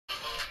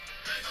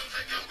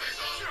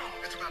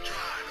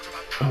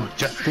Oh,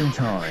 just in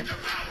time.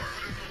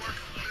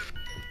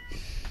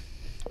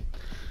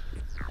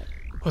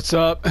 What's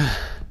up?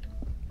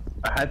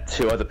 I had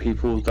 2 other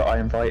people that I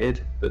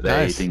invited, but they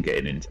Nice. didn't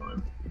get in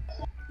time.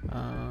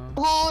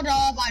 Hold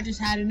up, I just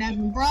had an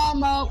effing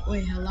promo.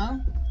 Wait, hello?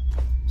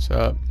 What's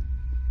up?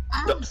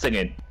 Stop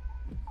singing.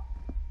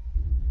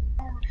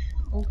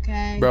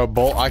 Okay. Bro,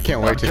 Bolt, I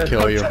can't wait to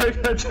kill you. I'm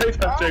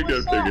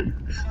joking.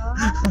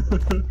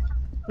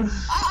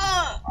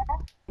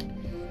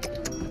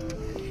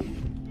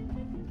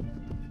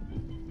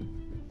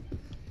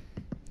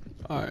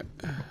 Alright.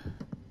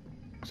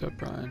 What's up,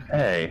 Brian?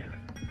 Hey.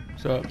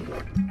 What's up?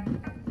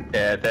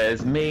 Yeah,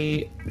 there's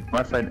me,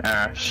 my friend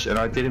Ash, and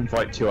I did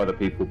invite 2 other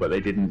people, but they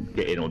didn't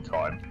get in on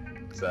time.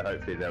 So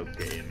hopefully they'll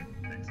get in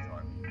next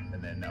time.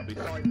 And then there'll be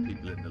 5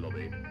 people in the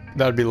lobby.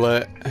 That'd be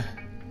lit.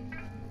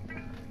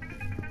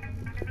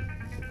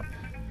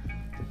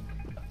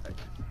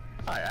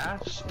 Hi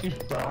Ash, you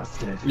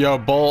bastard. Yo,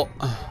 Bolt.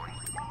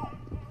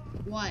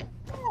 What?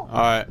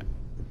 Alright.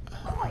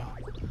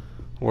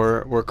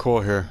 We're cool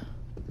here.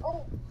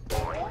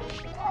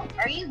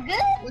 Are you good?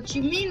 What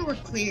you mean we're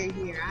clear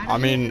here? I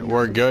mean,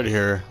 we're good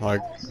here.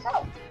 Like,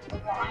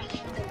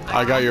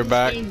 I got your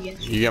back.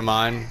 You get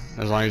mine,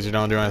 as long as you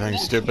don't do anything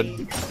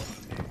stupid.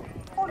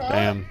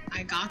 Damn.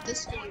 I got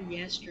this game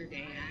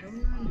yesterday. I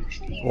don't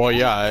understand. Well,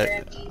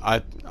 yeah,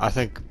 I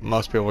think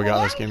most people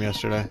got this game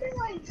yesterday.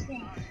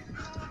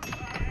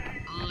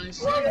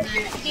 It's not that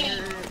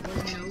there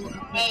was no.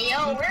 Hey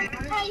yo, where's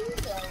Caillou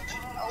though?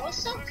 Oh,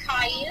 what's up,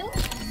 Caillou?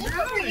 Get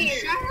over here.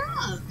 Shut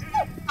up.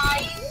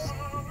 Caillou.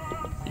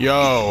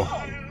 Yo.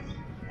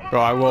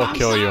 Bro, I will I'm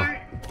kill you. sorry.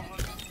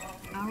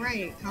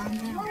 Alright, calm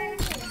down.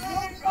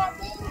 Stop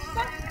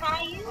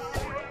Caillou.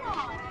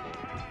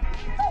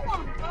 Come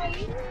on,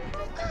 Caillou.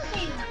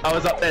 I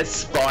was up there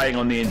spying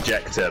on the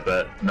injector,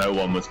 but no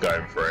one was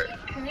going for it.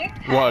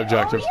 What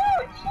objective?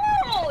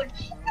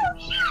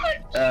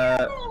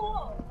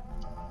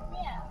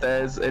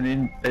 There's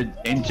an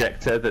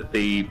injector that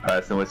the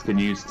person can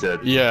use to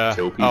Yeah.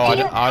 kill people. Oh,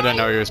 I didn't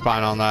know you were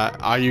spying on that.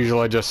 I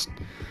usually just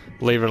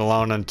leave it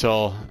alone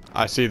until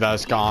I see that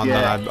it's gone,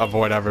 Yeah. then I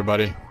avoid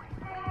everybody.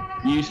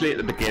 Usually at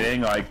the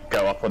beginning, I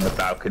go up on the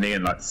balcony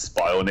and like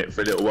spy on it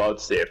for a little while to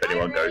see if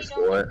anyone goes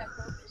for it.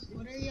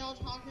 What are y'all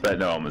talking But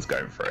no one was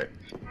going for it.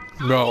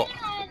 Bro,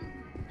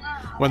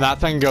 when that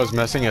thing goes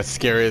missing, it's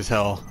scary as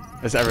hell.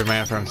 It's every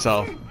man for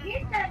himself.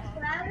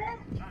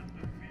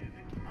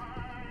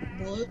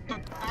 Blue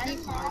key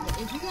card.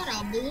 If you got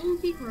a blue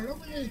key card,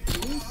 open this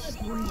blue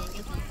clipboard and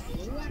get the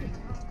blue out of here.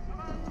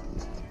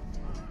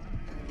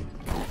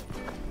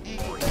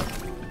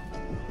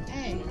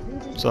 Hey, who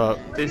just What's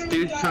up? This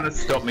dude's trying to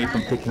stop me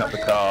from picking up the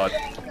card.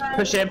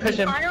 Push him, push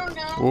him. I don't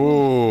know.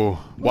 Ooh.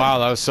 Wow,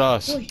 that was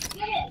sus.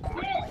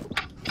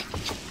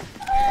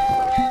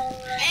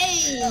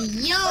 Hey,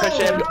 yo! Push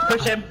him,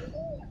 push him.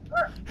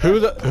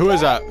 Who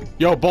is that?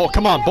 Yo, Bolt,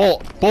 come on,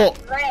 Bolt, Bolt,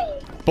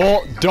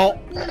 don't.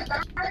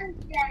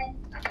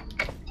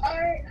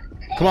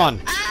 Come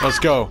on, let's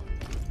go.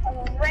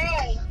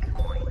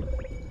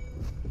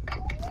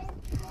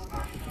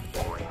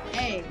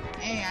 Hey,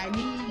 I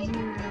need you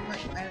to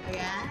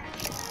yeah.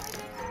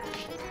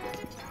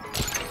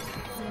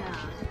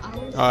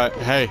 Alright,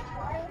 hey,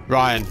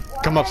 Ryan,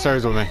 come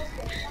upstairs with me.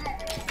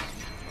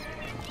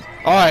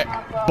 Alright,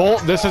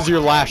 Bolt, this is your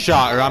last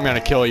shot or I'm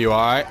gonna kill you,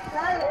 alright?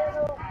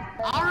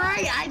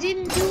 Alright, I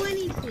didn't do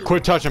anything.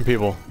 Quit touching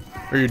people,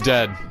 or you're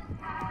dead.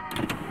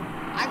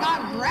 I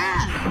got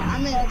grabbed.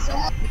 I'm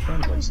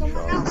in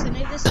someone else and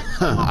they just.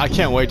 I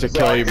can't wait to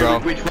kill you, bro.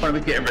 Which one are we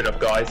getting rid of,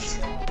 guys?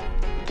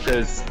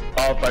 Because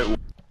our vote.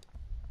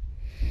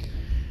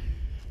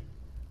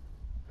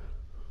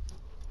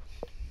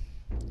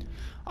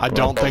 I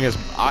don't think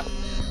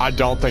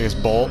it's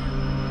Bolt.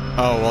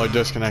 Oh well, it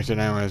disconnected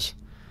anyways.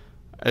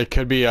 It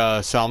could be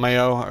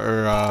Salmayo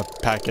or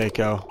Pat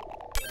Gecko.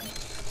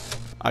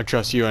 I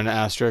trust you and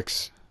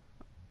Asterix.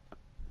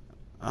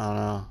 I don't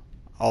know.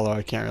 Although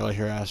I can't really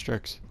hear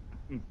Asterix.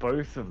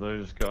 Both of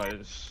those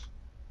guys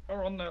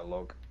are on that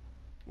log.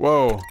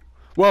 Whoa.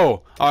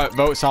 Whoa. Alright,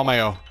 vote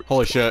Salmayo.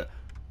 Holy shit.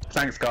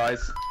 Thanks,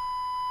 guys.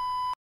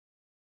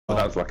 Oh,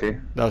 that was lucky.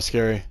 That was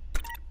scary.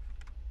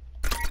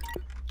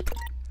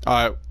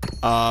 Alright,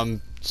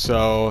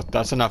 so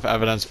that's enough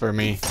evidence for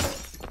me.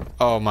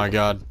 Oh my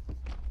god.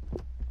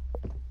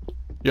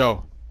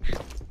 Yo.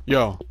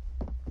 Yo.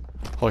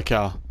 Holy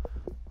cow.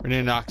 We need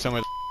to knock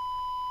someone.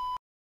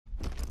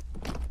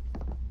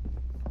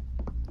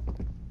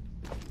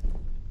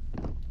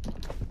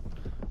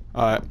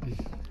 Alright.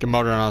 Get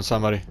motoring on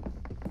somebody.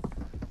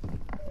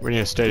 We need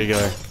to stay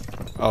together.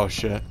 Oh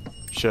shit.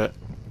 Shit.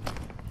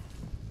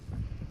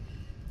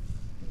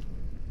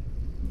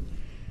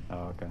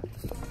 Oh, okay.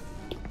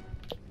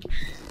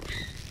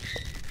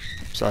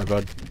 Sorry,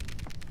 bud.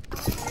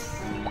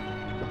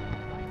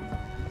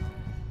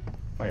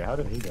 Wait, how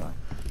did he die?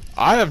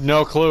 I have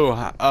no clue.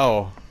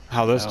 How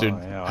this dude.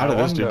 Yeah, How did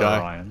this dude die?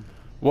 Ryan.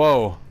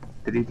 Whoa.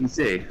 Did he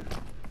see?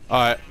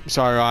 Alright.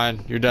 Sorry,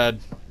 Ryan. You're dead.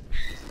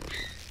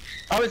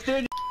 I was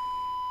doing.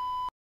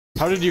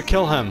 How did you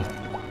kill him?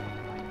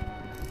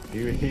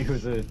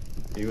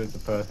 He was the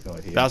first guy.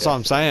 That's what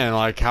I'm saying.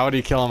 Like, how would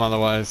he kill him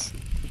otherwise?